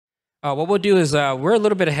What we'll do is we're a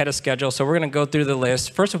little bit ahead of schedule, so we're going to go through the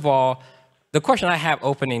list. First of all, the question I have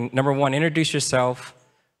opening, number one, introduce yourself,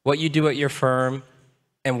 what you do at your firm,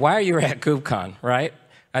 and why you're at KubeCon, right?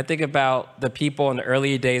 I think about the people in the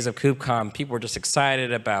early days of KubeCon. People were just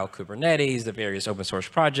excited about Kubernetes, the various open source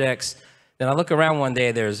projects. Then I look around one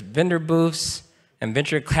day, there's vendor booths and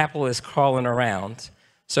venture capitalists crawling around.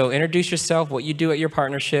 So introduce yourself, what you do at your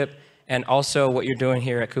partnership, and also what you're doing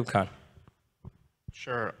here at KubeCon.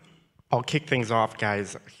 Sure. I'll kick things off,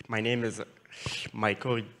 guys. My name is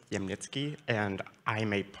Michael Yamnitsky, and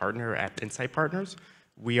I'm a partner at Insight Partners.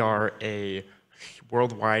 We are a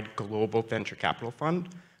worldwide global venture capital fund.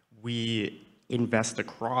 We invest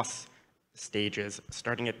across stages,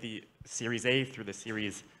 starting at the Series A through the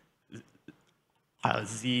Series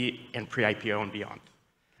Z and pre-IPO and beyond.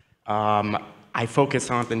 I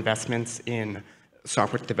focus on investments in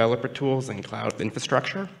software developer tools and cloud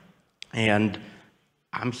infrastructure, and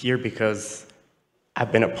I'm here because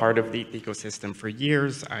I've been a part of the ecosystem for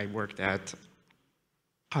years. I worked at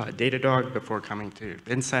Datadog before coming to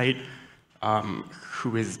Insight,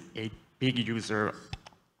 who is a big user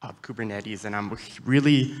of Kubernetes, and I'm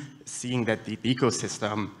really seeing that the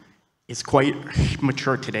ecosystem is quite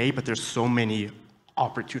mature today, but there's so many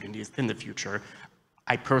opportunities in the future.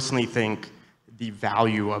 I personally think the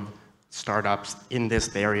value of startups in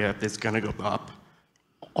this area is going to go up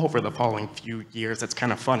over the following few years. It's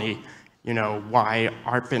kind of funny, you know, why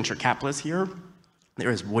aren't venture capitalists here? There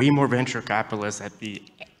is way more venture capitalists at the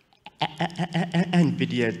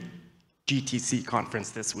NVIDIA GTC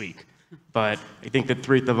conference this week. But I think the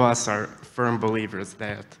three of us are firm believers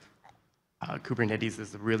that Kubernetes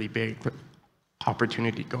is a really big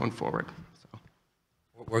opportunity going forward. So.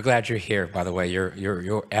 We're glad you're here, by the way.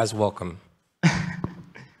 You're as welcome.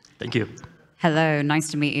 Thank you. Hello, nice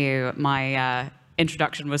to meet you. My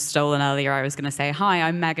introduction was stolen earlier. I was going to say, hi,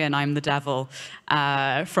 I'm Megan, I'm the devil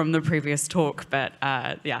from the previous talk, but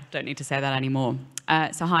yeah, don't need to say that anymore.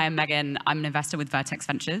 So hi, I'm Megan. I'm an investor with Vertex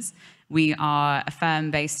Ventures. We are a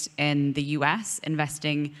firm based in the US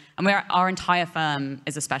investing, and our entire firm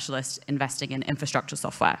is a specialist investing in infrastructure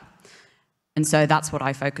software. And so that's what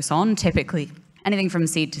I focus on, typically anything from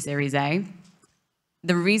seed to Series A.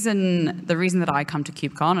 The reason that I come to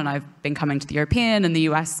KubeCon, and I've been coming to the European and the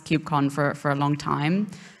US KubeCon for a long time,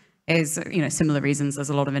 is similar reasons. There's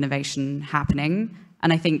a lot of innovation happening.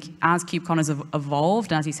 And I think as KubeCon has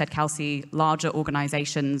evolved, and as you said, Kelsey, larger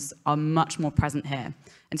organizations are much more present here.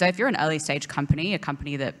 And so if you're an early stage company, a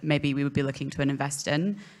company that maybe we would be looking to invest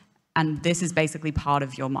in, and this is basically part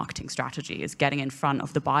of your marketing strategy, is getting in front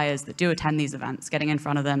of the buyers that do attend these events, getting in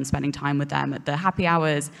front of them, spending time with them at the happy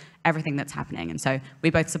hours, everything that's happening. And so we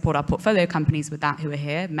both support our portfolio companies with that who are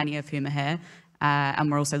here, many of whom are here, and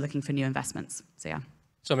we're also looking for new investments. So yeah.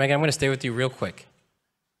 So Megan, I'm going to stay with you real quick.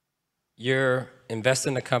 You're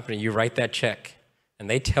investing in a company, you write that check, and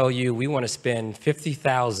they tell you we want to spend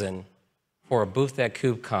 $50,000 for a booth at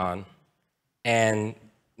KubeCon, and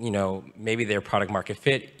maybe their product market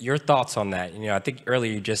fit. Your thoughts on that? I think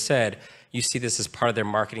earlier you just said you see this as part of their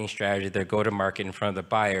marketing strategy, their go-to-market in front of the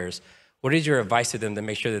buyers. What is your advice to them to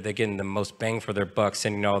make sure that they're getting the most bang for their buck,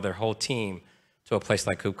 sending their whole team to a place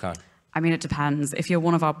like KubeCon? I mean, it depends. If you're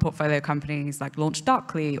one of our portfolio companies like Launch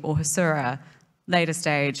Darkly or Hasura, later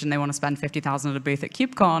stage, and they want to spend $50,000 at a booth at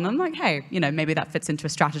KubeCon, I'm like, hey, maybe that fits into a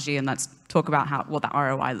strategy, and let's talk about what that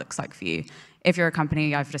ROI looks like for you. If you're a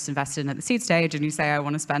company I've just invested in at the seed stage, and you say I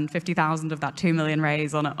want to spend $50,000 of that $2 million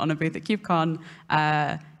raise on a booth at KubeCon,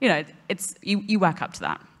 you work up to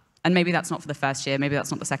that. And maybe that's not for the first year, maybe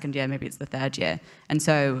that's not the second year, maybe it's the third year. And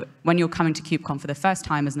so when you're coming to KubeCon for the first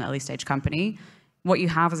time as an early stage company, what you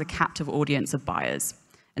have is a captive audience of buyers.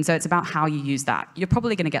 And so it's about how you use that. You're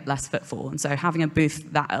probably going to get less footfall. And so having a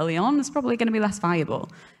booth that early on is probably going to be less valuable.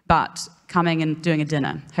 But coming and doing a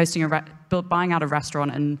dinner, buying out a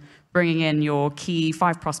restaurant and bringing in your key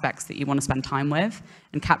 5 prospects that you want to spend time with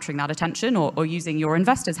and capturing that attention, or using your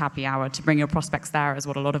investors' happy hour to bring your prospects there, is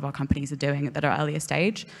what a lot of our companies are doing that are earlier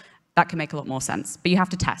stage, that can make a lot more sense. But you have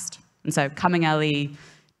to test. And so coming early,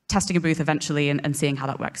 testing a booth eventually, and seeing how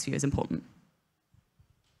that works for you is important.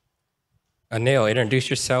 Aneel, introduce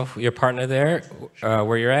yourself, your partner there,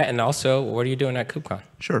 where you're at, and also, what are you doing at KubeCon?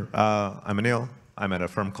 Sure. I'm Aneel. I'm at a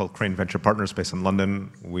firm called Crane Venture Partners based in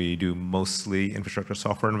London. We do mostly infrastructure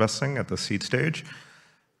software investing at the seed stage.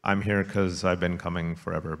 I'm here because I've been coming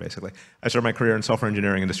forever, basically. I started my career in software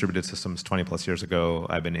engineering and distributed systems 20+ years ago.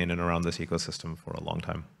 I've been in and around this ecosystem for a long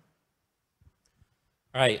time.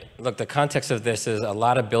 All right, look, the context of this is a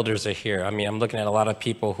lot of builders are here. I mean, I'm looking at a lot of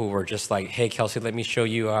people who were just like, hey, Kelsey, let me show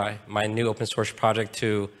you my new open source project,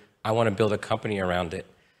 to I want to build a company around it.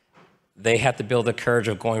 they had to build the courage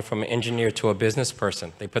of going from an engineer to a business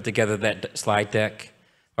person. They put together that slide deck,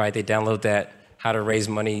 right? They download that how to raise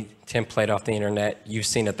money template off the internet. You've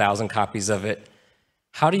seen 1,000 copies of it.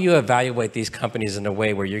 How do you evaluate these companies in a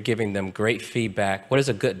way where you're giving them great feedback? What does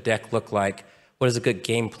a good deck look like? What does a good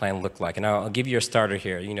game plan look like? And I'll give you a starter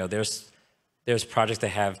here. You know, there's projects that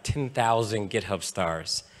have 10,000 GitHub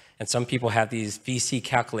stars. And some people have these VC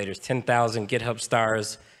calculators, 10,000 GitHub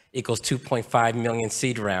stars equals 2.5 million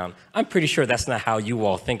seed round. I'm pretty sure that's not how you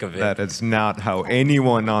all think of it. That is not how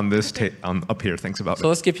anyone on this up here thinks about it. So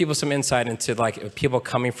let's give people some insight into like people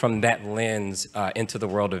coming from that lens into the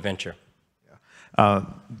world of venture.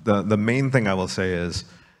 The main thing I will say is,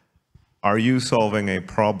 are you solving a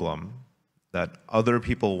problem that other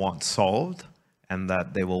people want solved and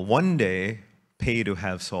that they will one day pay to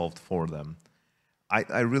have solved for them?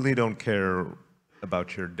 I really don't care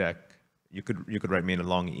about your deck. You could write me in a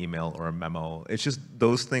long email or a memo. It's just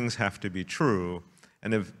those things have to be true.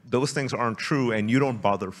 And if those things aren't true and you don't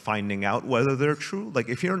bother finding out whether they're true, like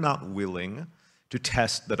if you're not willing to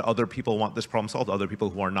test that other people want this problem solved, other people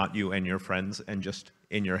who are not you and your friends and just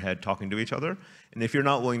in your head talking to each other, and if you're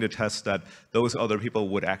not willing to test that those other people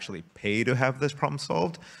would actually pay to have this problem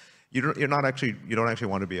solved, you don't actually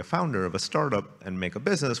want to be a founder of a startup and make a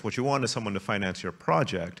business. What you want is someone to finance your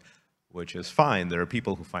project, which is fine. There are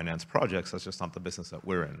people who finance projects. That's just not the business that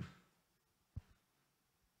we're in.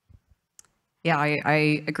 Yeah,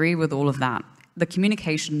 I agree with all of that. The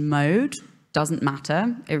communication mode doesn't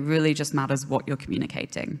matter. It really just matters what you're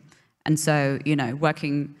communicating. And so, you know,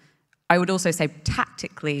 I would also say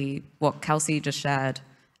tactically, what Kelsey just shared,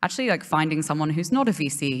 actually like finding someone who's not a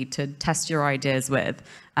VC to test your ideas with.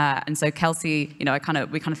 And so Kelsey, you know,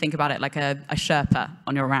 we kind of think about it like a Sherpa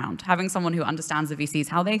on your round, having someone who understands the VCs,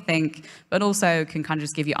 how they think, but also can kind of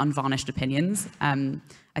just give you unvarnished opinions.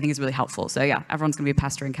 I think is really helpful. So yeah, everyone's going to be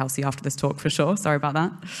pestering Kelsey after this talk for sure. Sorry about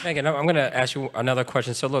that. Megan, I'm going to ask you another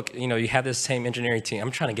question. So look, you know, you have this same engineering team.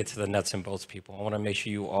 I'm trying to get to the nuts and bolts, people. I want to make sure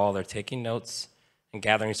you all are taking notes and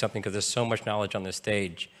gathering something because there's so much knowledge on this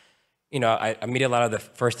stage. You know, I meet a lot of the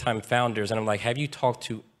first-time founders, and I'm like, have you talked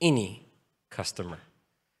to any customer?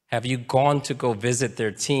 Have you gone to go visit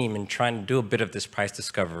their team and trying to do a bit of this price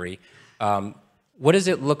discovery? What does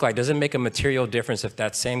it look like? Does it make a material difference if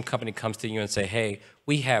that same company comes to you and say, hey,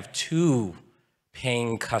 we have 2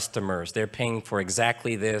 paying customers. They're paying for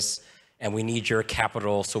exactly this, and we need your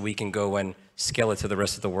capital so we can go and scale it to the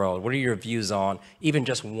rest of the world. What are your views on even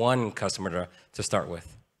just one customer to start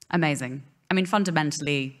with? Amazing. I mean,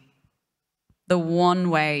 fundamentally, the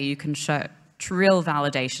one way you can show real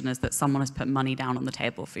validation is that someone has put money down on the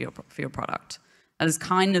table for your product. That is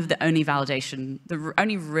kind of the only validation, the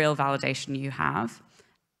only real validation you have.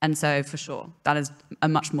 And so for sure, that is a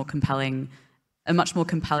much more compelling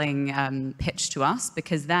pitch to us,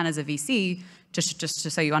 because then as a VC,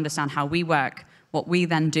 just so you understand how we work, what we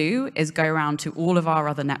then do is go around to all of our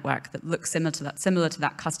other network that looks similar to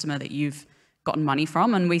that customer that you've gotten money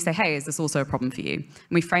from, and we say, hey, is this also a problem for you?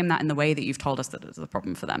 And we frame that in the way that you've told us that it's a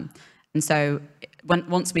problem for them. And so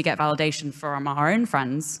once we get validation from our own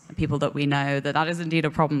friends, people that we know that is indeed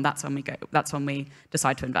a problem, that's when we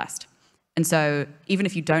decide to invest. And so even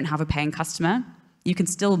if you don't have a paying customer, you can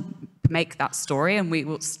still make that story, and we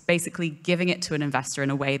will basically giving it to an investor in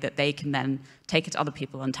a way that they can then take it to other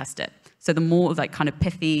people and test it. So the more like kind of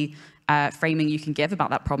pithy framing you can give about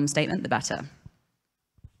that problem statement, the better.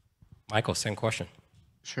 Michael, same question.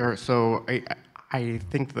 Sure. So I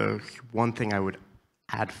think the one thing I would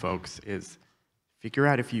add, folks, is figure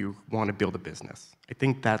out if you want to build a business. I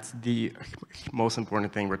think that's the most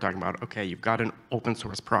important thing we're talking about. Okay, you've got an open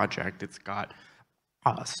source project. It's got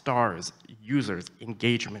stars, users,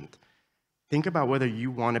 engagement. Think about whether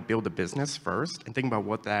you want to build a business first, and think about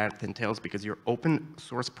what that entails, because your open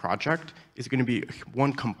source project is going to be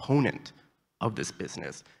one component of this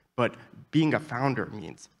business. But being a founder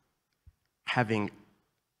means having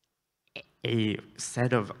a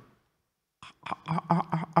set of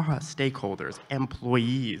stakeholders,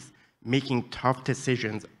 employees, making tough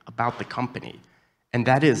decisions about the company. And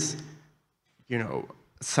that is, you know,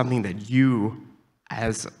 something that you,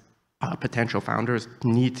 as potential founders,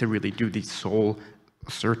 need to really do the soul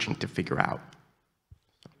searching to figure out.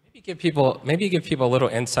 Maybe give people a little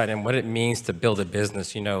insight in what it means to build a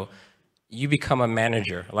business. You know, you become a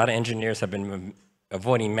manager. A lot of engineers have been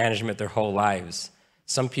avoiding management their whole lives.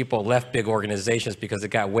 Some people left big organizations because it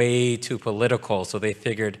got way too political, so they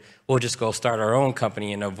figured, we'll just go start our own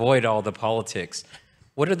company and avoid all the politics.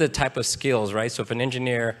 What are the type of skills, right? So if an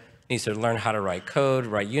engineer needs to learn how to write code,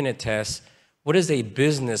 write unit tests, what does a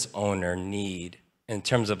business owner need in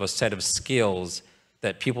terms of a set of skills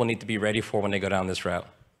that people need to be ready for when they go down this route?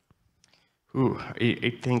 Ooh,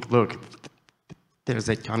 I think, look, there's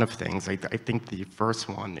a ton of things. I think the first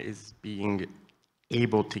one is being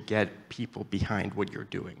able to get people behind what you're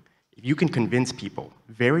doing. If you can convince people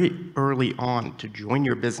very early on to join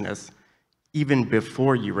your business, even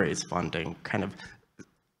before you raise funding, kind of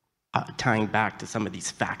tying back to some of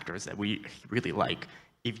these factors that we really like.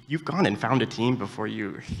 If you've gone and found a team before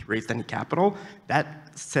you raised any capital,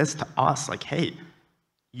 that says to us, like, hey,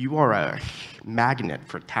 you are a magnet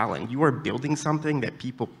for talent. You are building something that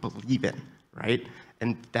people believe in, right?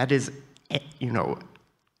 And that is,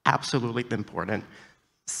 absolutely important.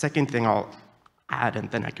 Second thing I'll add, and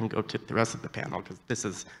then I can go to the rest of the panel, because this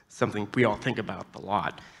is something we all think about a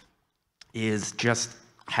lot, is just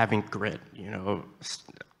having grit.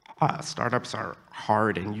 Startups are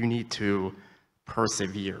hard, and you need to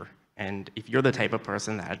persevere. And if you're the type of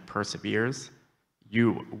person that perseveres,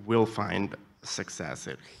 you will find success.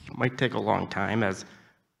 It might take a long time, as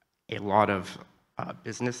a lot of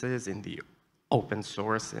businesses in the open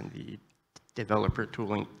source and the developer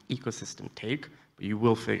tooling ecosystem take, but you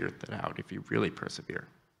will figure that out if you really persevere.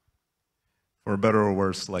 For better or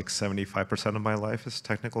worse, like 75% of my life is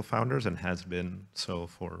technical founders, and has been so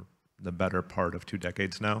for the better part of 2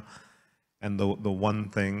 decades now. And the one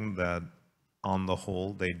thing that, on the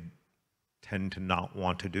whole, they tend to not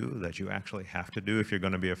want to do, that you actually have to do if you're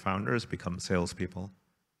going to be a founder, is become salespeople,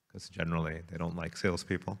 because generally they don't like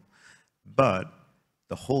salespeople. But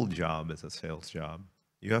the whole job is a sales job.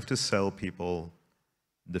 You have to sell people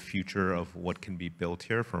the future of what can be built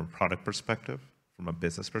here from a product perspective, from a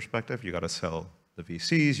business perspective. You got to sell the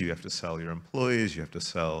VCs, you have to sell your employees, you have to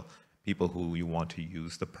sell people who you want to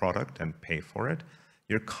use the product and pay for it.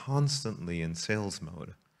 You're constantly in sales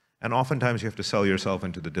mode. And oftentimes you have to sell yourself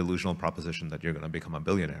into the delusional proposition that you're going to become a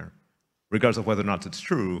billionaire, regardless of whether or not it's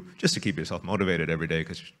true, just to keep yourself motivated every day,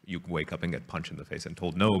 because you wake up and get punched in the face and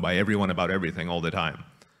told no by everyone about everything all the time.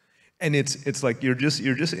 And it's like you're just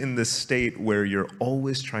in this state where you're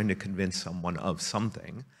always trying to convince someone of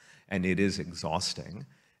something, and it is exhausting.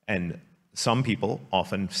 And some people,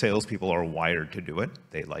 often salespeople, are wired to do it.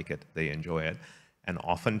 They like it, they enjoy it. And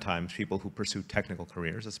oftentimes people who pursue technical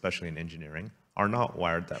careers, especially in engineering, are not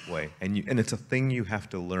wired that way. And it's a thing you have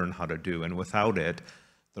to learn how to do. And without it,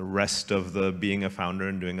 the rest of the being a founder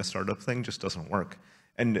and doing a startup thing just doesn't work.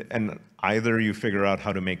 And either you figure out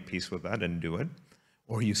how to make peace with that and do it,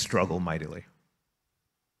 or you struggle mightily.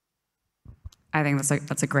 I think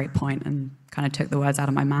that's a great point, and kind of took the words out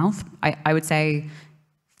of my mouth. I would say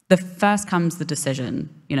the first comes the decision.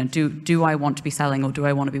 Do I want to be selling, or do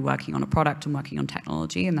I want to be working on a product and working on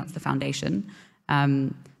technology? And that's the foundation.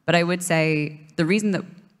 But I would say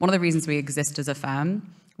one of the reasons we exist as a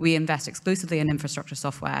firm, we invest exclusively in infrastructure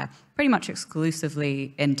software, pretty much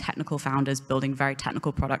exclusively in technical founders building very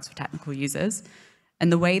technical products for technical users.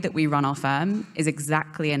 And the way that we run our firm is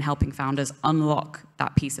exactly in helping founders unlock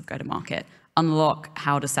that piece of go-to-market, unlock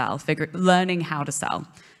how to sell, learning how to sell.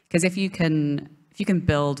 Because if you can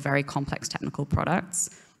build very complex technical products,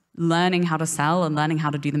 learning how to sell and learning how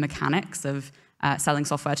to do the mechanics of selling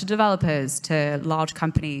software to developers, to large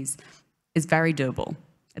companies, is very doable.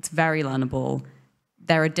 It's very learnable.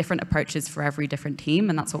 There are different approaches for every different team,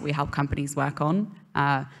 and that's what we help companies work on.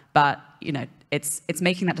 But it's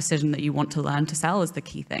making that decision that you want to learn to sell is the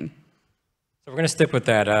key thing. So we're going to stick with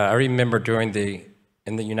that. I remember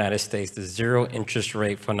in the United States, the zero interest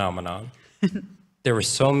rate phenomenon. There were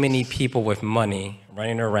so many people with money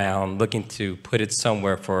running around looking to put it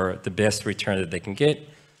somewhere for the best return that they can get.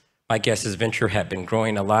 My guess is venture had been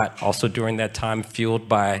growing a lot also during that time, fueled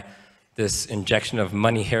by this injection of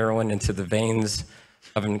money heroin into the veins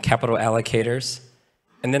of capital allocators.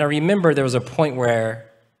 And then I remember there was a point where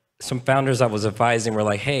some founders I was advising were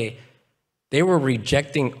like, hey, they were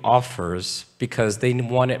rejecting offers because they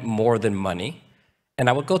wanted more than money. And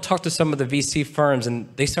I would go talk to some of the VC firms, and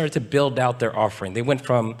they started to build out their offering. They went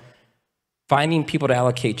from finding people to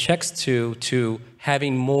allocate checks to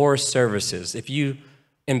having more services. If you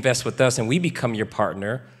invest with us and we become your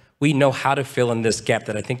partner, we know how to fill in this gap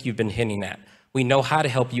that I think you've been hinting at. We know how to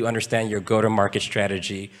help you understand your go-to-market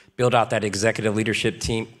strategy, build out that executive leadership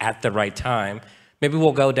team at the right time. Maybe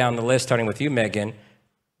we'll go down the list, starting with you, Megan.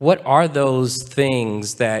 What are those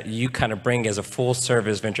things that you kind of bring as a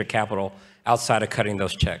full-service venture capital outside of cutting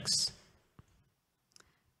those checks?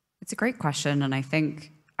 It's a great question, and I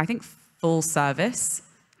think full service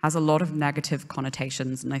has a lot of negative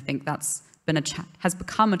connotations, and I think that's has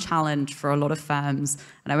become a challenge for a lot of firms,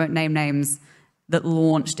 and I won't name names, that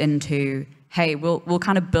launched into, hey, we'll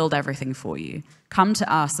kind of build everything for you. Come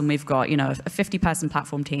to us, and we've got a 50-person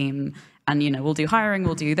platform team, and we'll do hiring,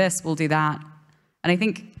 we'll do this, we'll do that. And I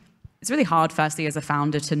think it's really hard, firstly, as a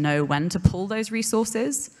founder to know when to pull those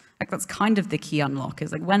resources. Like, that's kind of the key unlock,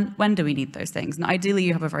 is like, when do we need those things? And ideally,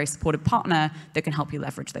 you have a very supportive partner that can help you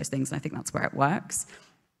leverage those things, and I think that's where it works.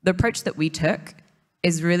 The approach that we took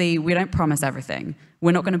is really, we don't promise everything.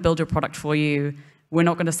 We're not going to build your product for you. We're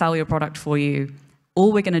not going to sell your product for you.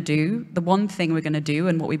 All we're going to do, the one thing we're going to do,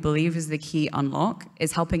 and what we believe is the key unlock,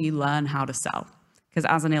 is helping you learn how to sell. Because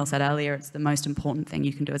as Aneel said earlier, it's the most important thing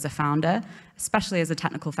you can do as a founder, especially as a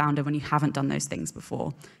technical founder when you haven't done those things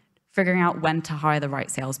before. Figuring out when to hire the right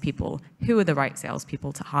salespeople, who are the right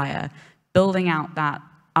salespeople to hire, building out that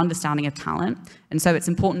understanding of talent. And so it's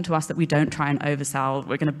important to us that we don't try and oversell,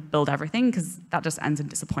 we're going to build everything, because that just ends in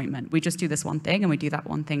disappointment. We just do this one thing, and we do that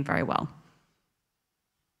one thing very well.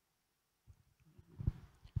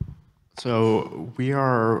 So we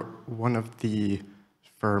are one of the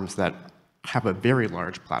firms that have a very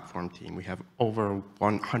large platform team. We have over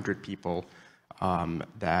 100 people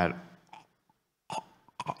that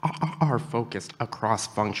are focused across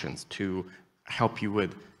functions to help you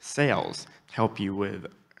with sales, help you with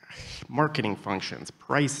marketing functions,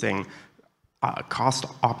 pricing, cost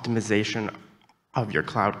optimization of your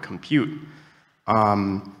cloud compute.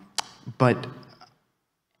 And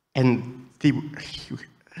the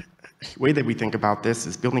way that we think about this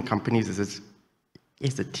is building companies is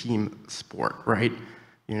a team sport, right?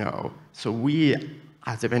 You know, so we,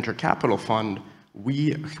 as a venture capital fund,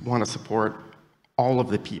 we want to support all of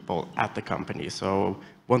the people at the company. So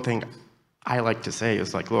one thing I like to say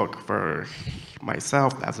is like, look, for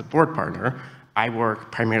myself as a board partner, I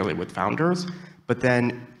work primarily with founders, but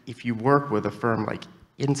then if you work with a firm like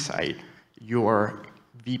Insight, your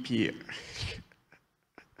VP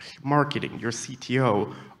marketing, your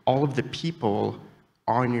CTO, all of the people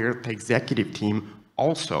on your executive team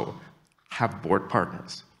also have board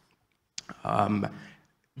partners.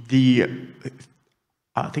 The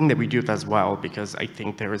thing that we do as well, because I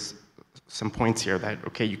think there's some points here that,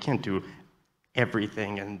 okay, you can't do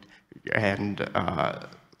everything, and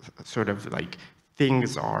sort of like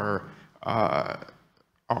things are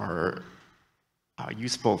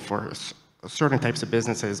useful for certain types of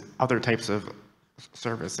businesses, other types of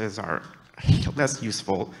services are less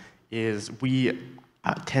useful, is we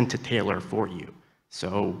tend to tailor for you.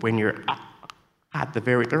 So when you're at the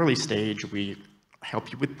very early stage, we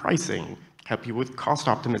help you with pricing, help you with cost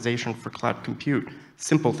optimization for cloud compute,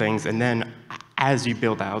 simple things. And then as you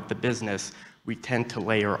build out the business, we tend to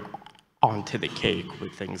layer onto the cake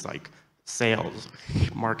with things like sales,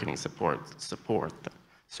 marketing support.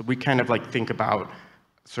 So we kind of like think about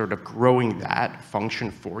sort of growing that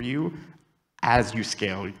function for you as you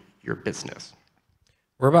scale your business.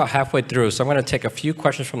 We're about halfway through, so I'm going to take a few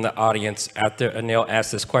questions from the audience after Aneel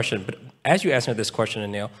asks this question. But as you answer this question,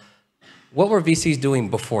 Aneel, what were VCs doing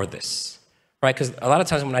before this? Right? Because a lot of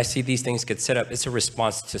times when I see these things get set up, it's a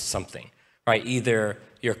response to something, right? Either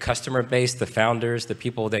your customer base, the founders, the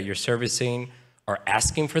people that you're servicing are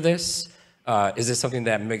asking for this. Is this something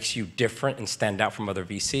that makes you different and stand out from other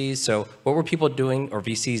VCs? So what were people doing or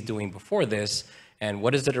VCs doing before this? And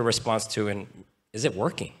what is it a response to? And is it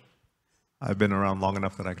working? I've been around long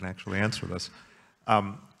enough that I can actually answer this.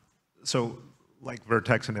 So like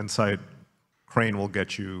Vertex and Insight, Crane will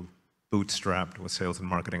get you bootstrapped with sales and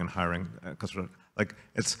marketing and hiring. Because like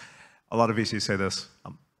it's, a lot of VCs say this,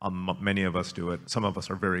 many of us do it. Some of us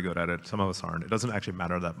are very good at it, some of us aren't. It doesn't actually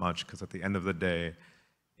matter that much, because at the end of the day,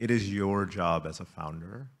 it is your job as a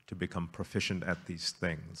founder to become proficient at these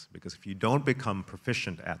things. Because if you don't become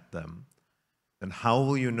proficient at them, then how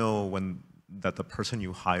will you know that the person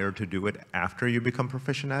you hire to do it after you become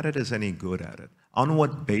proficient at it is any good at it? On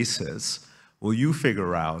what basis will you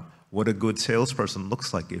figure out what a good salesperson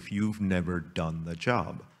looks like if you've never done the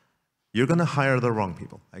job? You're going to hire the wrong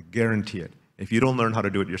people. I guarantee it. If you don't learn how to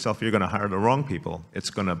do it yourself, you're going to hire the wrong people. It's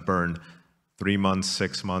going to burn 3 months,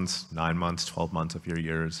 6 months, 9 months, 12 months of your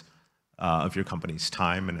years, of your company's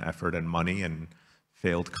time and effort and money and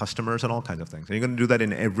failed customers and all kinds of things. And you're going to do that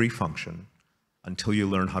in every function until you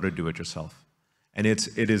learn how to do it yourself. And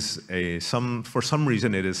for some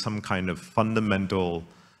reason, it is some kind of fundamental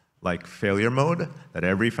like failure mode that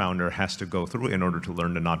every founder has to go through in order to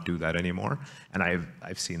learn to not do that anymore. And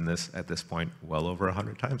I've seen this at this point well over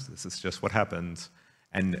 100 times. This is just what happens.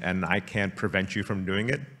 And I can't prevent you from doing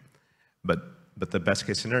it. But the best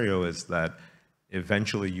case scenario is that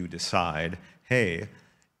eventually you decide, hey,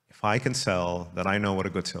 if I can sell, then I know what a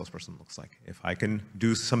good salesperson looks like. If I can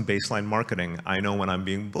do some baseline marketing, I know when I'm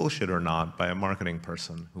being bullshit or not by a marketing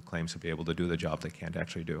person who claims to be able to do the job they can't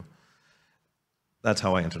actually do. That's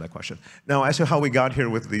how I answer that question. Now, as to how we got here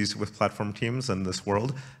with platform teams and this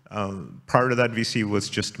world, prior to that, VC was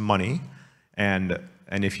just money. And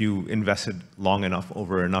And if you invested long enough,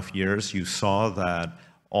 over enough years, you saw that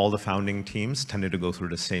all the founding teams tended to go through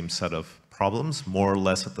the same set of problems, more or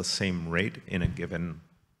less at the same rate in a given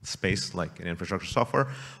space, like in infrastructure software.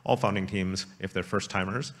 All founding teams, if they're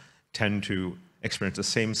first-timers, tend to experience the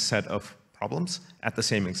same set of problems at the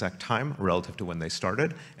same exact time relative to when they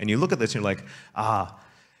started. And you look at this and you're like,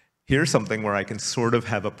 here's something where I can sort of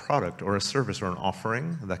have a product or a service or an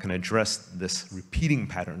offering that can address this repeating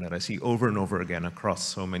pattern that I see over and over again across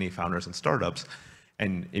so many founders and startups.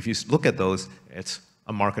 And if you look at those, it's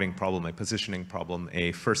a marketing problem, a positioning problem,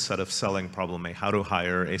 a first set of selling problem, a how to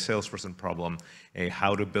hire a salesperson problem, a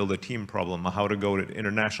how to build a team problem, a how to go to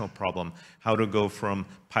international problem, how to go from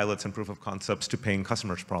pilots and proof of concepts to paying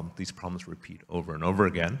customers problem. These problems repeat over and over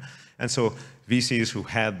again. And so VCs who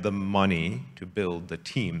had the money to build the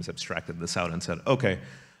teams abstracted this out and said, okay,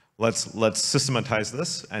 let's systematize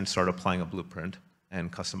this and start applying a blueprint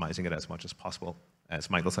and customizing it as much as possible. As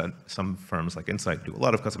Michael said, some firms like Insight do a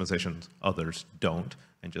lot of customizations, others don't,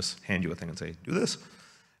 and just hand you a thing and say, do this.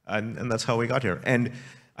 And that's how we got here. And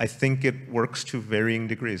I think it works to varying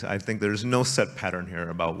degrees. I think there's no set pattern here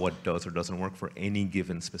about what does or doesn't work for any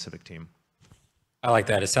given specific team. I like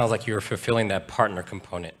that. It sounds like you're fulfilling that partner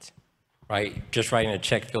component, right? Just writing a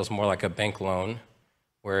check feels more like a bank loan,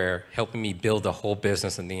 where helping me build the whole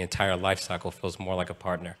business and the entire life cycle feels more like a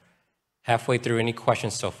partner. Halfway through, any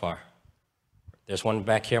questions so far? There's one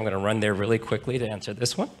back here. I'm going to run there really quickly to answer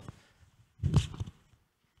this one.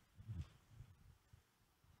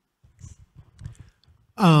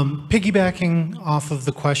 Piggybacking off of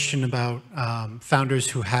the question about founders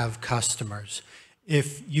who have customers.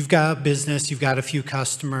 If you've got a business, you've got a few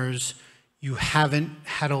customers, you haven't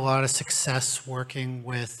had a lot of success working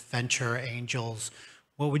with venture angels,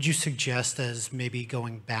 what would you suggest as maybe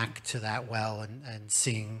going back to that well and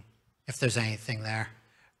seeing if there's anything there?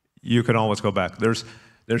 You can always go back. There's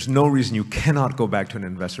no reason you cannot go back to an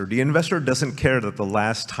investor. The investor doesn't care that the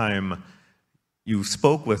last time you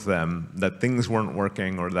spoke with them that things weren't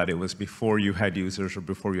working or that it was before you had users or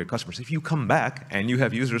before you had customers. If you come back and you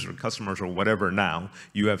have users or customers or whatever now,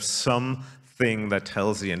 you have something that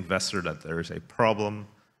tells the investor that there's a problem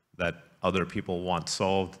that other people want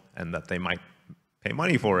solved and that they might pay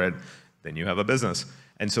money for it, then you have a business.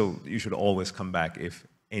 And so you should always come back if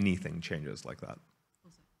anything changes like that.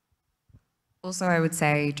 Also, I would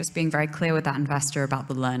say just being very clear with that investor about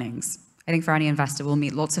the learnings. I think for any investor, we'll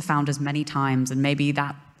meet lots of founders many times, and maybe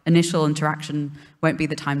that initial interaction won't be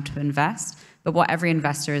the time to invest. But what every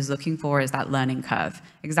investor is looking for is that learning curve.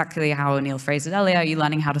 Exactly how Aneel phrased it earlier, are you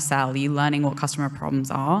learning how to sell? Are you learning what customer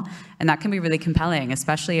problems are? And that can be really compelling,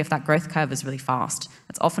 especially if that growth curve is really fast.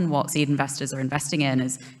 That's often what seed investors are investing in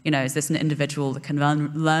is, is this an individual that can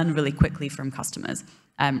learn really quickly from customers,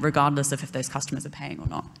 regardless of if those customers are paying or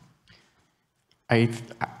not. I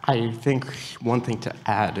think one thing to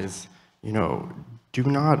add is, do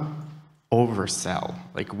not oversell.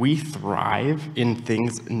 Like, we thrive in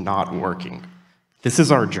things not working. This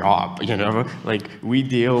is our job, Like, we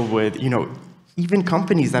deal with, even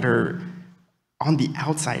companies that are on the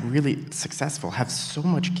outside really successful have so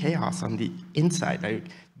much chaos on the inside.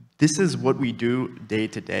 This is what we do day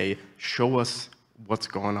to day. Show us what's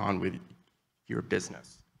going on with your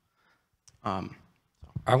business. I'm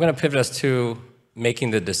going to pivot us to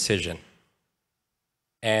making the decision.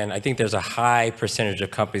 And I think there's a high percentage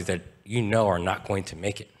of companies that are not going to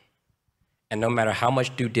make it. And no matter how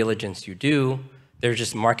much due diligence you do, there's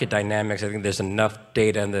just market dynamics. I think there's enough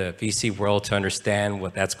data in the VC world to understand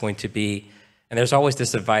what that's going to be. And there's always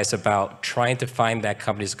this advice about trying to find that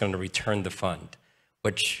company that's going to return the fund,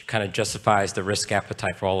 which kind of justifies the risk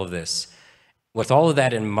appetite for all of this. With all of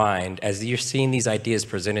that in mind, as you're seeing these ideas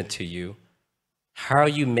presented to you, how are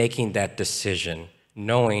you making that decision,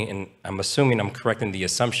 knowing, and I'm assuming I'm correct in the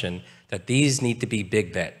assumption, that these need to be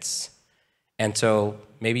big bets? And so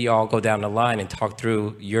maybe you all go down the line and talk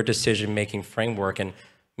through your decision-making framework and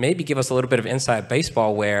maybe give us a little bit of inside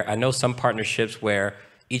baseball, where I know some partnerships where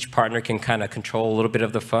each partner can kind of control a little bit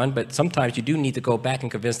of the fund, but sometimes you do need to go back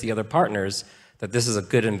and convince the other partners that this is a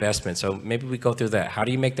good investment. So maybe we go through that. How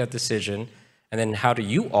do you make that decision? And then how do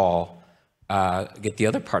you all get the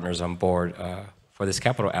other partners on board for this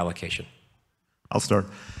capital allocation? I'll start.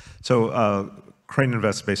 So Crane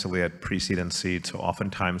invests basically at pre-seed and seed. So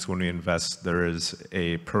oftentimes when we invest, there is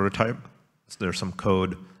a prototype. So there's some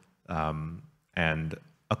code and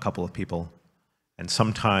a couple of people. And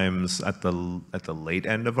sometimes at the late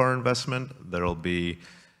end of our investment, there'll be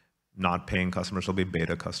not paying customers. There'll be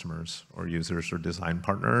beta customers or users or design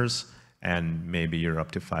partners. And maybe you're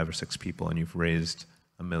up to 5 or 6 people and you've raised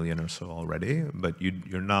a million or so already, but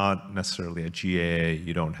you're not necessarily a GA,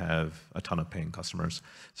 you don't have a ton of paying customers.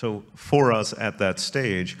 So for us at that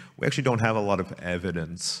stage, we actually don't have a lot of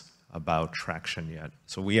evidence about traction yet.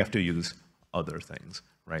 So we have to use other things,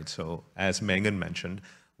 right? So as Megan mentioned,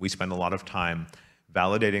 we spend a lot of time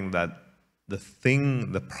validating that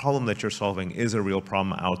the problem that you're solving is a real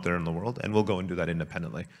problem out there in the world, and we'll go and do that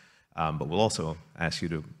independently. But we'll also ask you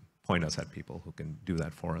to point us at people who can do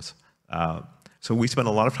that for us. So we spend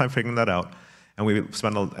a lot of time figuring that out,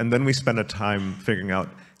 and then we spend a time figuring out,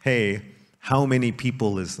 hey, how many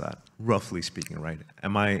people is that, roughly speaking, right?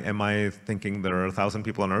 Am I thinking there are 1,000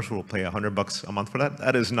 people on Earth who will pay $100 a month for that?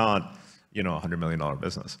 That is not, a $100 million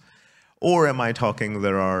business. Or am I talking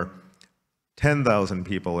there are 10,000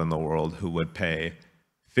 people in the world who would pay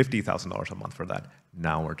 $50,000 a month for that?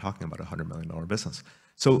 Now we're talking about a $100 million business.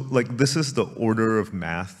 So this is the order of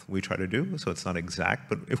math we try to do, so it's not exact,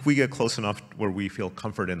 but if we get close enough where we feel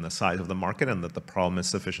comfort in the size of the market and that the problem is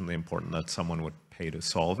sufficiently important that someone would pay to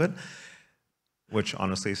solve it, which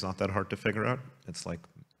honestly is not that hard to figure out, it's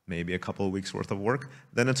maybe a couple of weeks worth of work,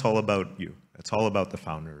 then it's all about you. It's all about the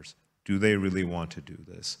founders. Do they really want to do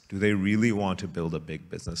this? Do they really want to build a big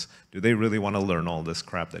business? Do they really want to learn all this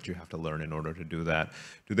crap that you have to learn in order to do that?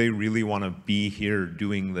 Do they really want to be here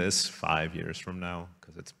doing this 5 years from now?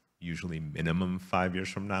 Because it's usually minimum 5 years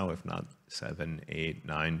from now, if not 7, 8,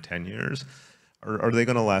 9, 10 years. Or are they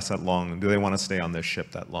going to last that long? Do they want to stay on this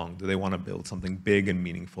ship that long? Do they want to build something big and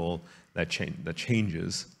meaningful that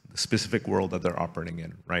changes the specific world that they're operating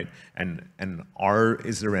in, right? And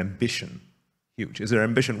is their ambition huge? Is their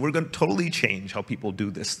ambition, we're going to totally change how people do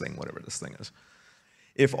this thing, whatever this thing is.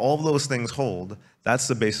 If all of those things hold, that's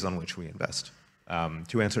the basis on which we invest.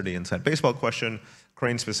 To answer the inside baseball question,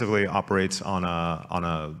 Crane specifically operates on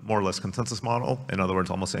a more or less consensus model. In other words,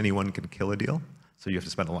 almost anyone can kill a deal. So you have to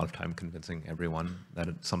spend a lot of time convincing everyone that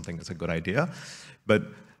something is a good idea. But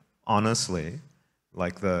honestly,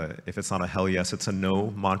 if it's not a hell yes, it's a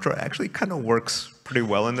no mantra actually kind of works pretty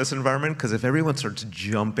well in this environment, because if everyone starts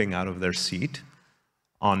jumping out of their seat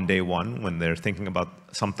on day one when they're thinking about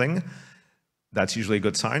something, that's usually a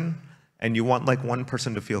good sign. And you want one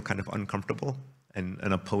person to feel kind of uncomfortable and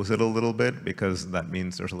oppose it a little bit, because that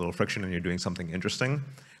means there's a little friction and you're doing something interesting.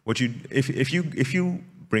 If you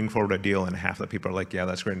bring forward a deal and half the people are like, yeah,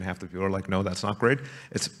 that's great, and half the people are like, no, that's not great,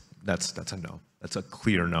 that's a no. That's a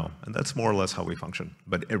clear no. And that's more or less how we function.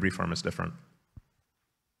 But every firm is different.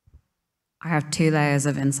 I have 2 layers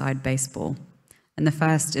of inside baseball. And the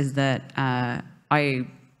first is that I,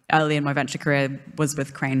 early in my venture career, was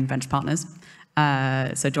with Crane Venture Partners.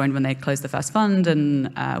 So joined when they closed the first fund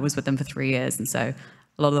and was with them for 3 years. And so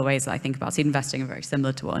a lot of the ways that I think about seed investing are very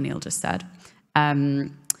similar to what Aneel just said.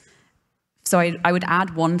 So I would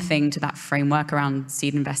add one thing to that framework around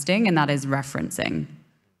seed investing, and that is referencing.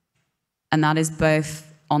 And that is both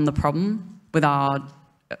on the problem with our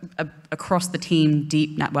across the team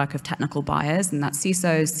deep network of technical buyers, and that's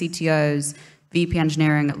CISOs, CTOs, VP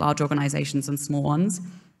engineering at large organizations and small ones.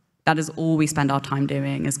 That is all we spend our time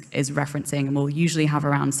doing is referencing, and we'll usually have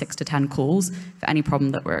around 6 to 10 calls for any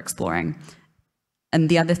problem that we're exploring. And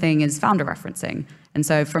the other thing is founder referencing. And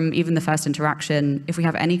so from even the first interaction, if we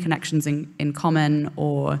have any connections in common,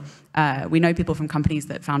 or we know people from companies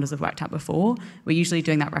that founders have worked at before, we're usually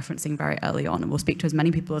doing that referencing very early on, and we'll speak to as many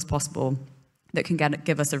people as possible that can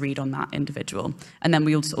give us a read on that individual. And then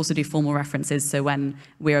we'll also do formal references. So when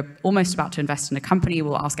we're almost about to invest in a company,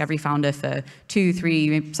 we'll ask every founder for 2,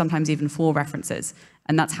 3, sometimes even 4 references.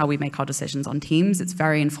 And that's how we make our decisions on teams. It's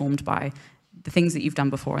very informed by the things that you've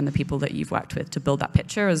done before and the people that you've worked with to build that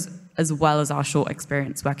picture, as well as our short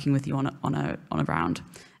experience working with you on a round.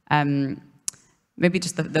 Maybe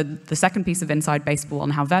just the second piece of inside baseball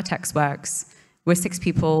on how Vertex works. We're 6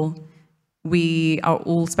 people. We are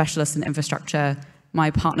all specialists in infrastructure.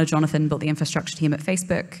 My partner, Jonathan, built the infrastructure team at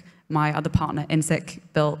Facebook. My other partner, Insik,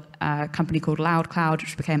 built a company called LoudCloud,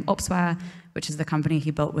 which became Opsware, which is the company he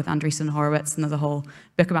built with Andreessen Horowitz, and there's a whole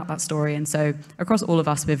book about that story. And so across all of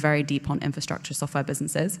us, we're very deep on infrastructure software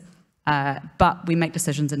businesses, but we make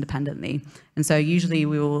decisions independently. And so usually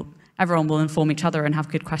everyone will inform each other and have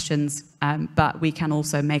good questions, but we can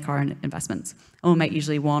also make our own investments. And we'll make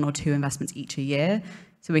usually 1 or 2 investments each a year.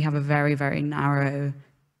 So we have a very, very narrow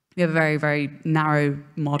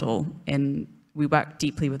model we work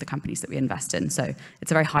deeply with the companies that we invest in. So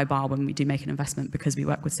it's a very high bar when we do make an investment because we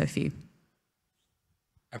work with so few.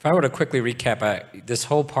 If I were to quickly recap, this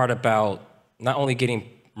whole part about not only getting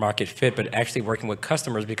market fit, but actually working with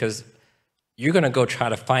customers, because you're going to go try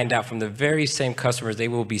to find out from the very same customers they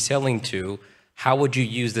will be selling to, how would you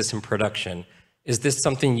use this in production? Is this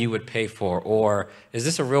something you would pay for? Or is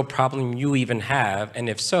this a real problem you even have? And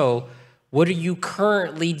if so, what are you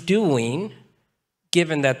currently doing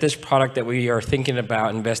given that this product that we are thinking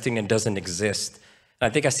about investing in doesn't exist? And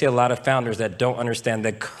I think I see a lot of founders that don't understand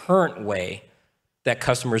the current way that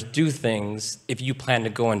customers do things if you plan to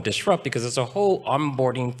go and disrupt, because there's a whole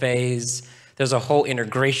onboarding phase, there's a whole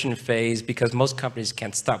integration phase, because most companies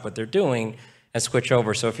can't stop what they're doing and switch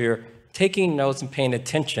over. So if you're taking notes and paying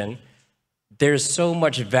attention, there's so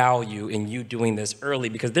much value in you doing this early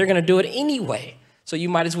because they're gonna do it anyway. So you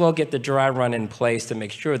might as well get the dry run in place to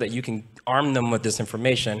make sure that you can arm them with this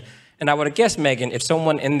information. And I would have guessed, Megan, if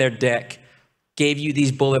someone in their deck gave you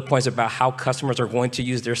these bullet points about how customers are going to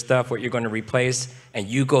use their stuff, what you're going to replace, and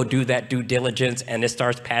you go do that due diligence and it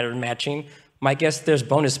starts pattern matching, my guess there's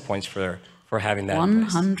bonus points for having that in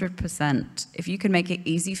place. 100%. If you can make it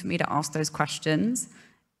easy for me to ask those questions,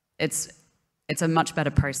 it's a much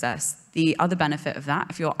better process. The other benefit of that,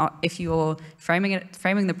 if you're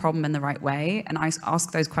framing the problem in the right way and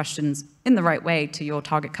ask those questions in the right way to your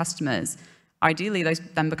target customers, ideally those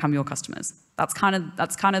then become your customers. That's kind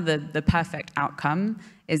of the perfect outcome,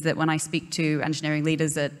 is that when I speak to engineering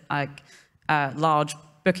leaders at large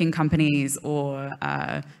booking companies or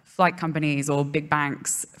flight companies or big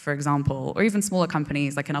banks, for example, or even smaller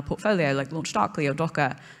companies like in our portfolio, like LaunchDarkly or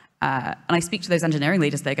Docker, and I speak to those engineering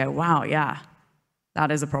leaders, they go, wow, yeah,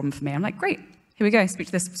 that is a problem for me. I'm like, great, here we go, speak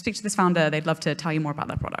to this founder, they'd love to tell you more about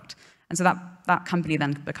their product. And so that company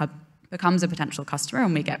then becomes a potential customer,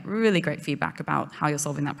 and we get really great feedback about how you're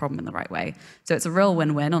solving that problem in the right way. So it's a real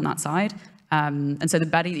win-win on that side. And so the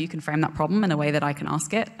better that you can frame that problem in a way that I can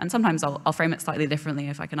ask it, and sometimes I'll frame it slightly differently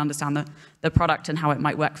if I can understand the product and how it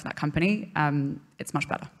might work for that company, it's much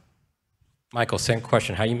better. Michael, same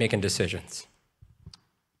question. How are you making decisions?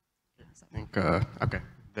 I think, okay,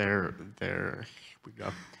 there we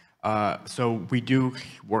go. So we do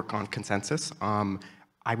work on consensus.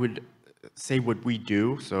 I would say what we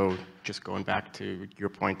do, so just going back to your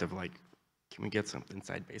point of like, can we get some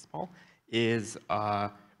inside baseball, is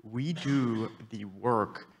we do the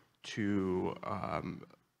work to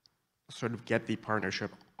sort of get the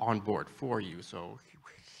partnership on board for you. So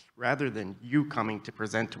rather than you coming to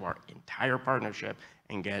present to our entire partnership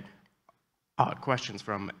and get questions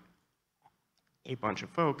from a bunch of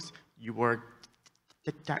folks, you work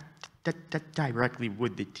directly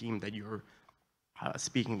with the team that you're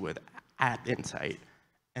speaking with at Insight,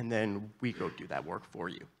 and then we go do that work for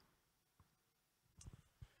you.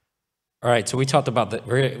 All right, so we talked about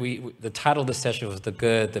the title of the session was the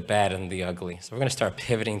good, the bad, and the ugly. So we're gonna start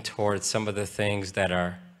pivoting towards some of the things that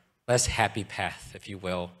are less happy path, if you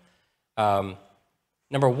will.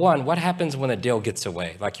 Number one, what happens when a deal gets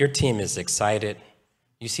away? Like your team is excited,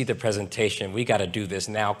 you see the presentation, we gotta do this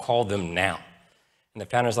now, call them now. And the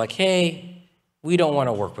founder's like, hey, we don't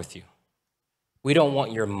wanna work with you. We don't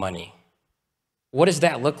want your money. What does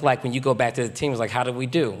that look like when you go back to the team? It's like, how did we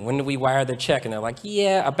do? When did we wire the check? And they're like,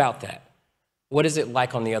 yeah, about that. What is it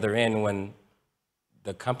like on the other end when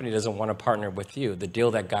the company doesn't want to partner with you, the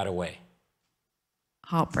deal that got away?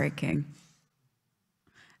 Heartbreaking.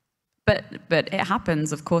 But it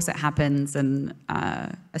happens, of course it happens, and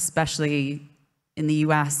especially in the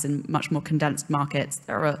US and much more condensed markets,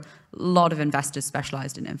 there are a lot of investors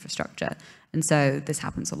specialized in infrastructure. And so this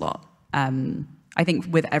happens a lot. I think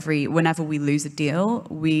whenever we lose a deal,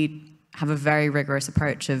 we have a very rigorous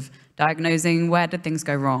approach of diagnosing where did things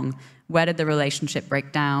go wrong, where did the relationship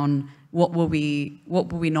break down, what were we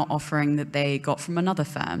not offering that they got from another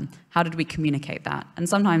firm, how did we communicate that? And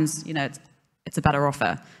sometimes, you know, it's a better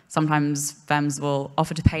offer. Sometimes firms will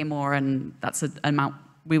offer to pay more, and that's an amount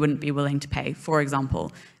we wouldn't be willing to pay, for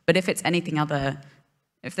example. But if it's anything other,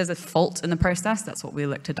 if there's a fault in the process, that's what we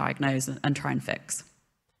look to diagnose and try and fix.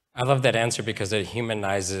 I love that answer because it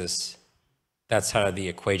humanizes that side of the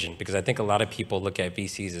equation, because I think a lot of people look at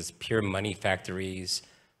VCs as pure money factories,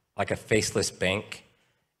 like a faceless bank,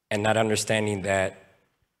 and not understanding that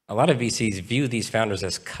a lot of VCs view these founders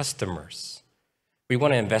as customers. We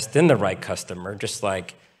want to invest in the right customer, just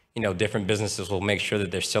like, you know, different businesses will make sure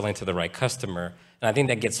that they're selling to the right customer. And I think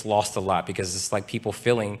that gets lost a lot because it's like people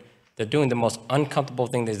feeling they're doing the most uncomfortable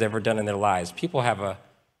thing they've ever done in their lives. People have a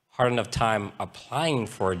hard enough time applying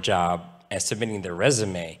for a job and submitting their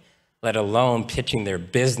resume, let alone pitching their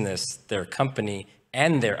business, their company,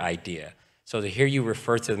 and their idea. So to hear you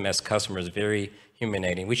refer to them as customers is very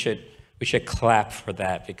humiliating. We should clap for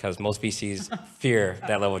that because most VCs fear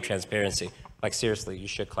that level of transparency. Like seriously, you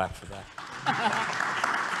should clap for that.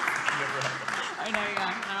 I know,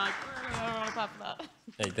 yeah. I'm like, I want to clap for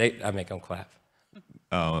that. I make them clap.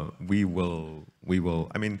 we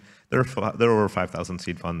will. I mean, there are over 5,000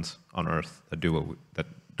 seed funds on Earth that that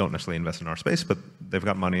don't necessarily invest in our space, but they've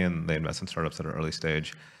got money and they invest in startups at an early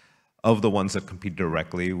stage. Of the ones that compete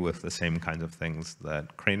directly with the same kinds of things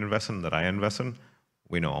that Crane invests in, that I invest in,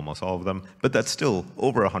 we know almost all of them, but that's still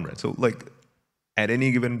over 100. So like, at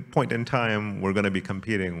any given point in time, we're going to be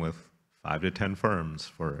competing with 5 to 10 firms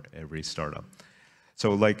for every startup.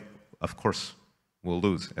 So like, of course, we'll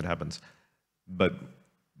lose. It happens. But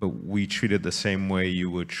we treat it the same way you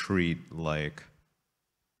would treat like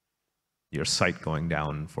your site going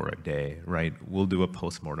down for a day, right? We'll do a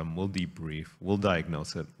postmortem, we'll debrief, we'll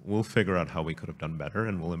diagnose it, we'll figure out how we could have done better,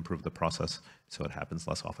 and we'll improve the process so it happens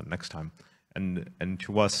less often next time. And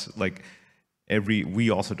to us, like, we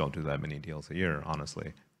also don't do that many deals a year,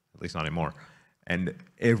 honestly, at least not anymore. And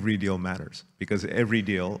every deal matters, because every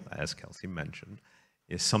deal, as Kelsey mentioned,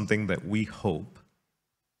 is something that we hope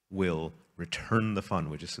will return the fund,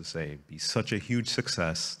 which is to say, be such a huge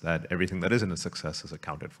success that everything that isn't a success is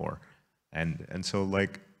accounted for. And so,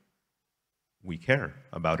 like, we care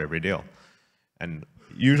about every deal. And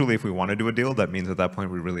usually if we want to do a deal, that means at that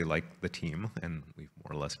point we really like the team and we've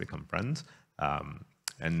more or less become friends.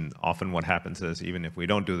 And often what happens is, even if we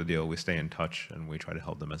don't do the deal, we stay in touch and we try to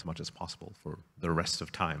help them as much as possible for the rest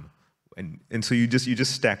of time. And so you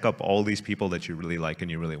just stack up all these people that you really like and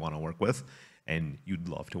you really want to work with, and you'd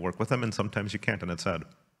love to work with them, and sometimes you can't, and it's sad.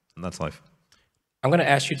 And that's life. I'm going to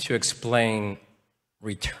ask you to explain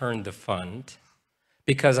return the fund,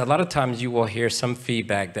 because a lot of times you will hear some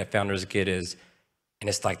feedback that founders get is, and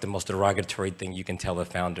it's like the most derogatory thing you can tell a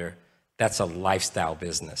founder, that's a lifestyle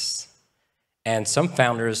business. And some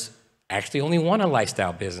founders actually only want a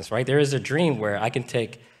lifestyle business, right? There is a dream where I can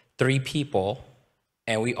take 3 people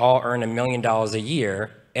and we all earn $1 million a year,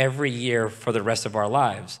 every year for the rest of our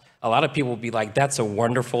lives. A lot of people will be like, that's a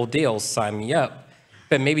wonderful deal, sign me up.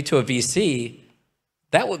 But maybe to a VC,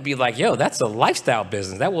 that would be like, yo, that's a lifestyle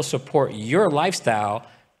business. That will support your lifestyle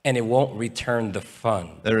and it won't return the fund.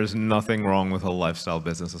 There is nothing wrong with a lifestyle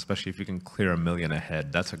business, especially if you can clear $1 million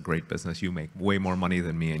ahead. That's a great business. You make way more money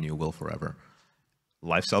than me and you will forever.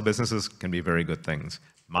 Lifestyle businesses can be very good things.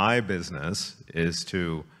 My business is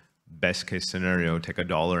to, best case scenario, take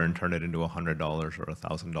 $1 and turn it into $100 or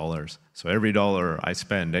 $1,000. So every dollar I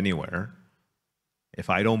spend anywhere, if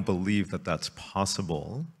I don't believe that that's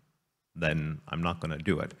possible, then I'm not going to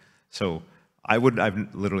do it. So I've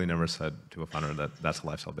literally never said to a founder that that's a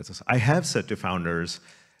lifestyle business. I have said to founders,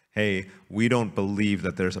 hey, we don't believe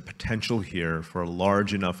that there's a potential here for a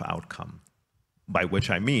large enough outcome, by which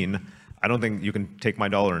I mean, I don't think you can take my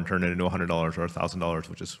dollar and turn it into $100 or $1,000,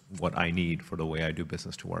 which is what I need for the way I do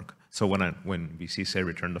business to work. So when VCs say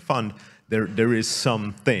return the fund, there is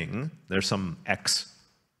something, there's some X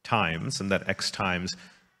times, and that X times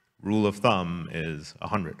rule of thumb is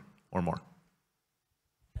 100 or more.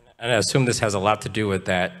 And I assume this has a lot to do with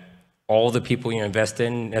that. All the people you invest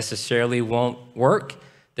in necessarily won't work.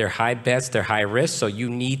 They're high bets, they're high risk, so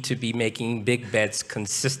you need to be making big bets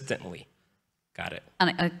consistently. Got it.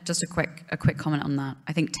 And just a quick comment on that.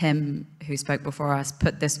 I think Tim, who spoke before us,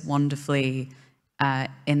 put this wonderfully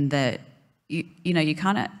in that you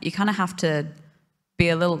kind of have to be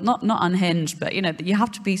a little not unhinged, but you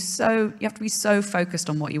have to be so focused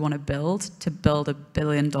on what you want to build $1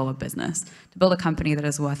 billion business, to build a company that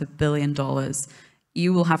is worth $1 billion.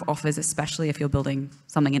 You will have offers, especially if you're building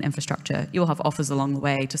something in infrastructure. You will have offers along the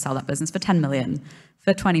way to sell that business for 10 million,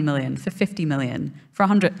 for 20 million, for 50 million, for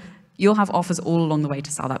 100. You'll have offers all along the way to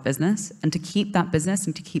sell that business, and to keep that business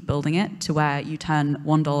and to keep building it to where you turn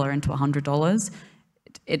 $1 into $100.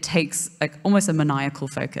 It takes like almost a maniacal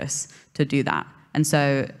focus to do that. And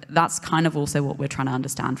so that's kind of also what we're trying to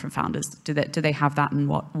understand from founders. Do they have that, and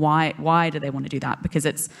why do they want to do that? Because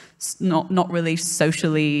it's not really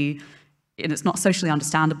socially, and it's not socially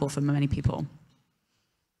understandable for many people.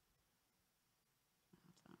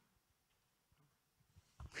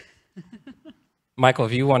 Michael,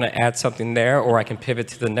 if you want to add something there, or I can pivot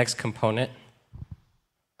to the next component.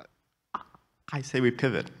 I say we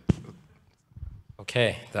pivot.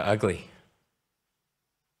 Okay, the ugly.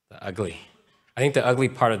 The ugly. I think the ugly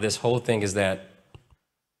part of this whole thing is that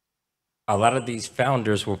a lot of these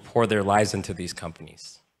founders will pour their lives into these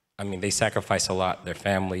companies. I mean, they sacrifice a lot, their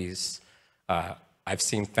families. I've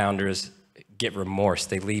seen founders get remorse.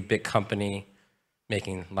 They leave big company,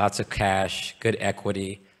 making lots of cash, good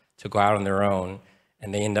equity, to go out on their own,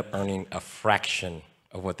 and they end up earning a fraction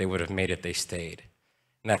of what they would have made if they stayed.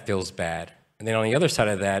 And that feels bad. And then on the other side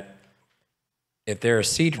of that, if they're a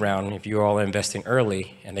seed round, if you're all investing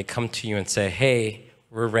early, and they come to you and say, hey,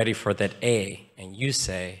 we're ready for that A, and you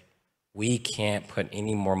say, we can't put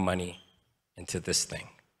any more money into this thing.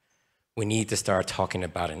 We need to start talking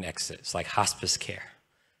about an exit. It's like hospice care.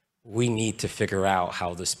 We need to figure out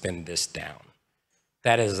how to spin this down.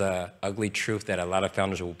 That is a ugly truth that a lot of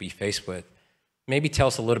founders will be faced with. Maybe tell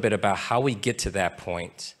us a little bit about how we get to that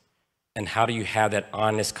point, and how do you have that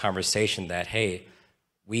honest conversation that, hey,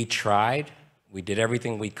 we tried, we did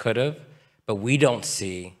everything we could have, but we don't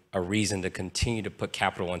see a reason to continue to put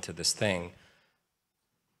capital into this thing.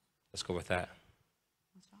 Let's go with that.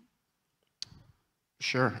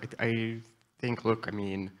 Sure. I think, look, I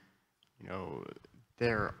mean, you know,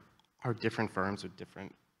 there are different firms with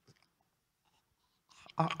different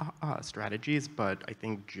strategies, but I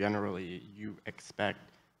think generally you expect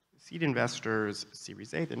seed investors,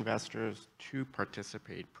 Series A investors to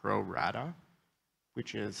participate pro rata,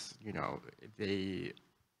 which is, you know,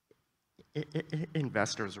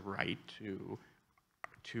 investors' right to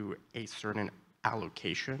a certain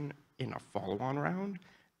allocation in a follow-on round.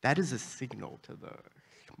 That is a signal to the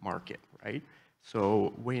market, right?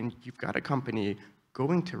 So when you've got a company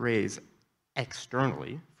going to raise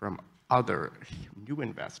externally from other new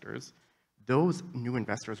investors, those new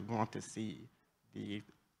investors want to see the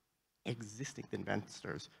existing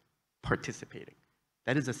investors participating.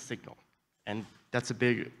 That is a signal. And that's a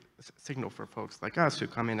big signal for folks like us who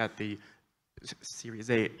come in at the Series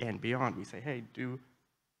A and beyond. We say, hey, do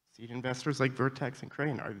seed investors like Vertex and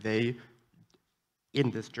Crane, are they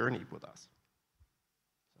in this journey with us?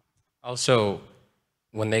 Also,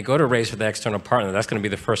 when they go to raise for the external partner, that's going to be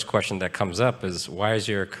the first question that comes up is, why is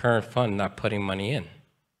your current fund not putting money in?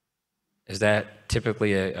 Is that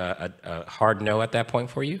typically a hard no at that point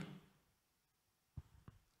for you?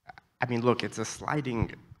 I mean, look, it's a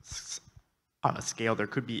sliding scale. There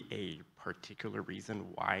could be a particular reason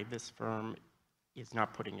why this firm is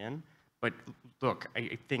not putting in. But look,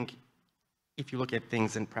 I think if you look at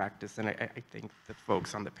things in practice, and I think the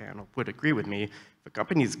folks on the panel would agree with me, if a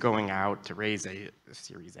company's going out to raise a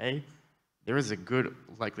Series A, there is a good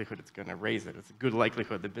likelihood it's going to raise it. It's a good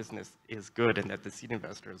likelihood the business is good and that the seed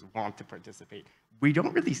investors want to participate. We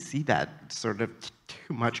don't really see that sort of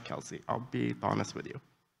too much, Kelsey. I'll be honest with you.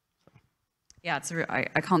 Yeah,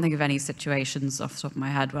 I can't think of any situations off the top of my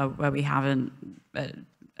head where we haven't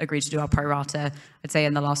agreed to do our pro rata. I'd say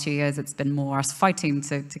in the last few years, it's been more us fighting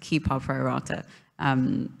to keep our pro rata.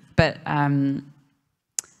 But I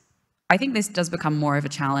think this does become more of a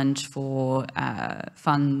challenge for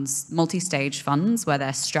funds, multi-stage funds, where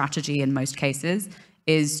their strategy in most cases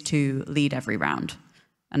is to lead every round.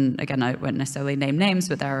 And again, I won't necessarily name names,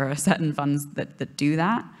 but there are certain funds that do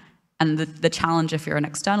that. And the challenge, if you're an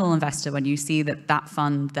external investor, when you see that that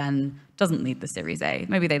fund then doesn't lead the Series A,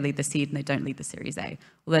 maybe they lead the seed and they don't lead the Series A,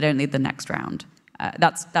 or they don't lead the next round.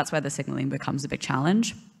 That's where the signaling becomes a big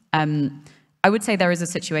challenge. I would say there is a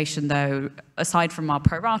situation, though, aside from our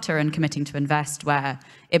pro rata and committing to invest, where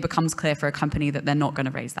it becomes clear for a company that they're not going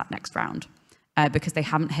to raise that next round because they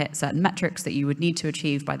haven't hit certain metrics that you would need to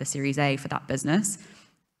achieve by the Series A for that business.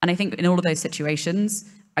 And I think in all of those situations,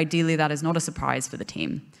 ideally, that is not a surprise for the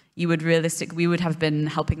team. We would have been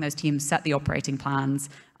helping those teams set the operating plans,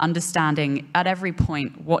 understanding at every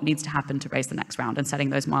point what needs to happen to raise the next round and setting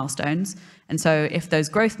those milestones. And so if those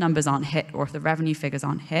growth numbers aren't hit or if the revenue figures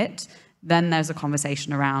aren't hit, then there's a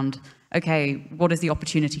conversation around, okay, what is the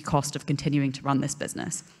opportunity cost of continuing to run this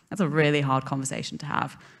business? That's a really hard conversation to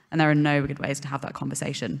have. And there are no good ways to have that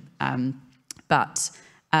conversation. But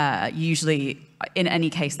usually, in any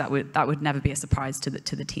case, that would never be a surprise to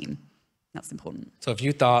the team. That's important. So if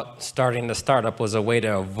you thought starting the startup was a way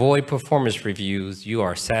to avoid performance reviews, you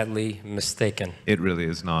are sadly mistaken. It really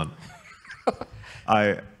is not.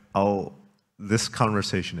 This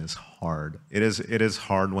conversation is hard. It is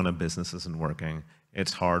hard when a business isn't working.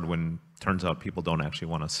 It's hard when turns out people don't actually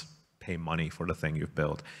want to pay money for the thing you've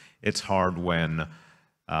built. It's hard when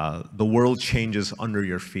the world changes under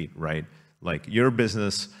your feet, right? Like your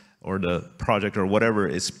business or the project or whatever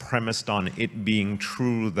is premised on it being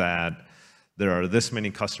true that there are this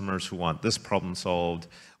many customers who want this problem solved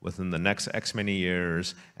within the next X many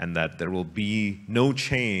years, and that there will be no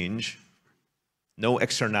change, no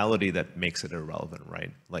externality that makes it irrelevant,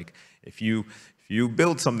 right? Like if you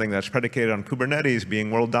build something that's predicated on Kubernetes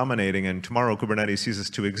being world dominating and tomorrow Kubernetes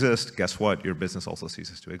ceases to exist, guess what? Your business also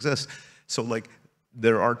ceases to exist. So like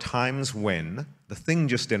there are times when the thing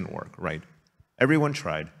just didn't work, right? Everyone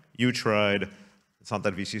tried, you tried. It's not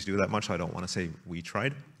that VCs do that much, so I don't want to say we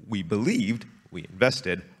tried. We believed, we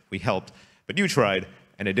invested, we helped, but you tried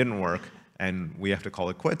and it didn't work and we have to call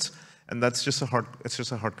it quits. And that's just it's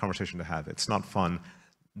just a hard conversation to have. It's not fun.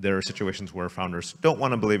 There are situations where founders don't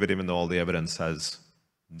want to believe it even though all the evidence says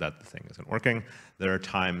that the thing isn't working. There are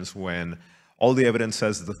times when all the evidence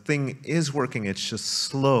says the thing is working, it's just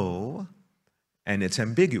slow, and it's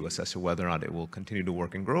ambiguous as to whether or not it will continue to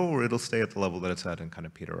work and grow, or it'll stay at the level that it's at and kind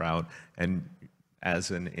of peter out. And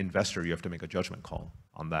as an investor, you have to make a judgment call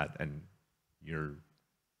on that, and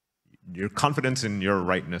your confidence in your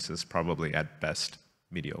rightness is probably at best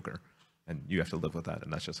mediocre, and you have to live with that,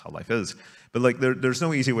 and that's just how life is. But like, there's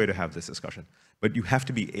no easy way to have this discussion, but you have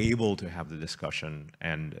to be able to have the discussion,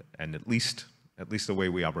 and at least the way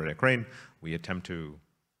we operate at Crane, we attempt to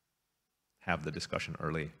have the discussion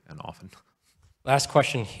early and often. Last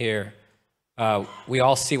question here. We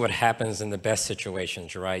all see what happens in the best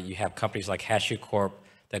situations, right? You have companies like HashiCorp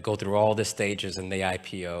that go through all the stages in the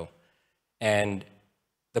IPO. And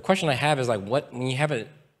the question I have is like, when you have an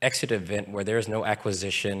exit event where there's no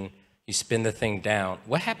acquisition, you spin the thing down,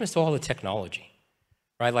 what happens to all the technology,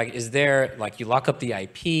 right? Like, is there, like, you lock up the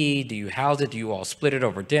IP, do you house it, do you all split it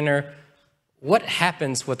over dinner? What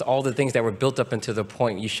happens with all the things that were built up until the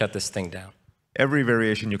point you shut this thing down? Every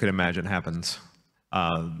variation you can imagine happens.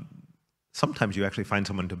 Sometimes you actually find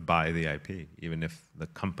someone to buy the IP, even if the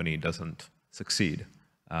company doesn't succeed,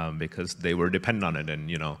 because they were dependent on it. And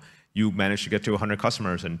you manage to get to 100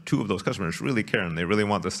 customers, and 2 of those customers really care, and they really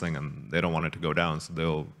want this thing, and they don't want it to go down, so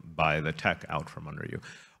they'll buy the tech out from under you.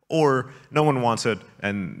 Or no one wants it,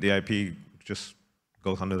 and the IP just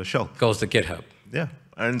goes under the shelf. Goes to GitHub. Yeah.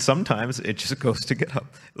 And sometimes it just goes to GitHub.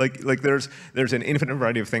 Like there's an infinite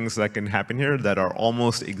variety of things that can happen here that are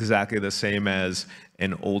almost exactly the same as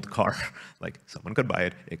an old car. Like, someone could buy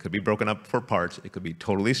it, it could be broken up for parts, it could be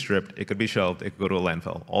totally stripped, it could be shelved, it could go to a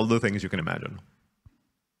landfill. All the things you can imagine.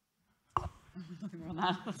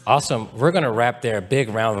 Awesome. We're going to wrap there. Big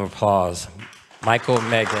round of applause. Michael,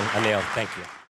 Megan, Aneel, thank you.